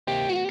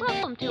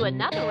Welcome to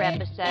another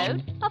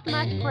episode of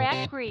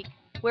Muskrat Creek,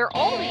 where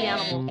all the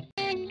animals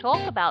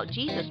talk about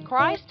Jesus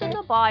Christ and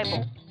the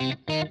Bible.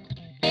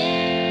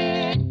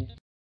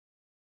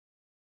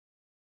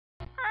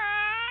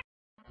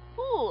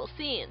 Fool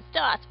sin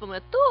starts from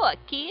a thought,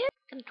 kid.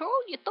 Control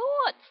your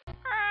thoughts.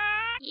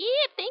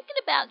 Yeah, thinking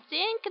about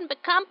sin can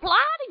become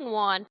plotting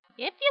one.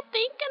 If you're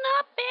thinking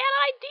up bad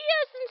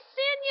ideas in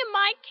sin, you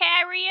might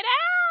carry it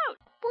out.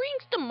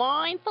 Brings to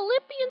mind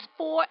Philippians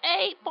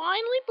 4:8.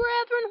 Finally,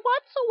 brethren,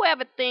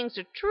 whatsoever things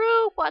are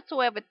true,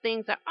 whatsoever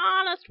things are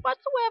honest,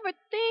 whatsoever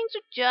things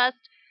are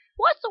just,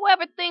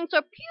 whatsoever things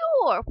are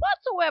pure,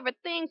 whatsoever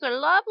things are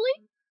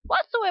lovely,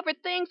 whatsoever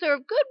things are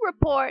of good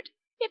report,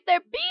 if there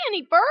be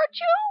any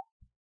virtue,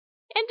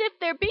 and if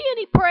there be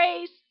any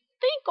praise,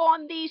 think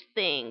on these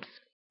things.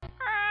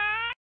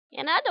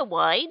 In other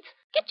words,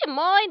 get your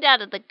mind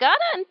out of the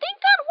gutter and think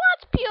on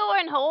what's pure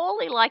and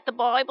holy, like the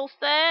Bible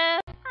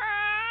says.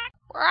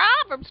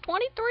 Proverbs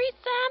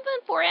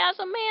 23:7, for as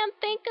a man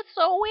thinketh,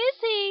 so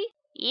is he.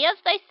 Yes,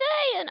 they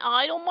say, an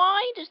idle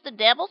mind is the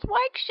devil's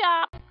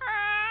workshop.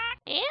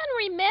 And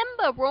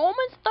remember,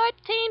 Romans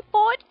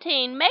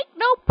 13:14, make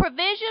no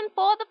provision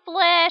for the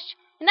flesh.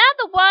 In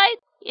other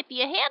words, if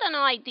you had an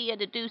idea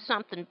to do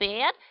something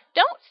bad,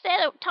 don't set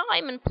a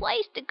time and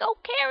place to go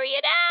carry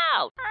it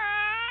out.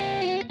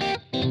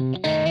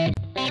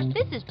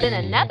 This has been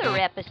another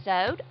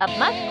episode of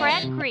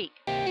Muskrat Creek,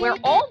 where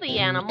all the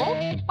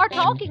animals are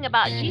talking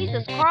about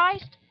Jesus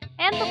Christ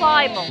and the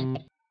Bible.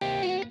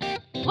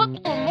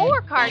 Look for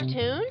more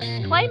cartoons,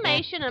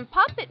 claymation, and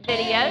puppet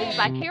videos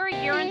by Carrie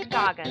Geren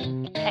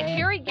Scoggins at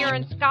Carrie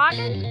Geren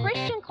Scoggins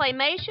Christian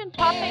Claymation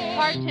Puppet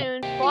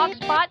Cartoons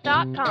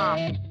blogspot.com.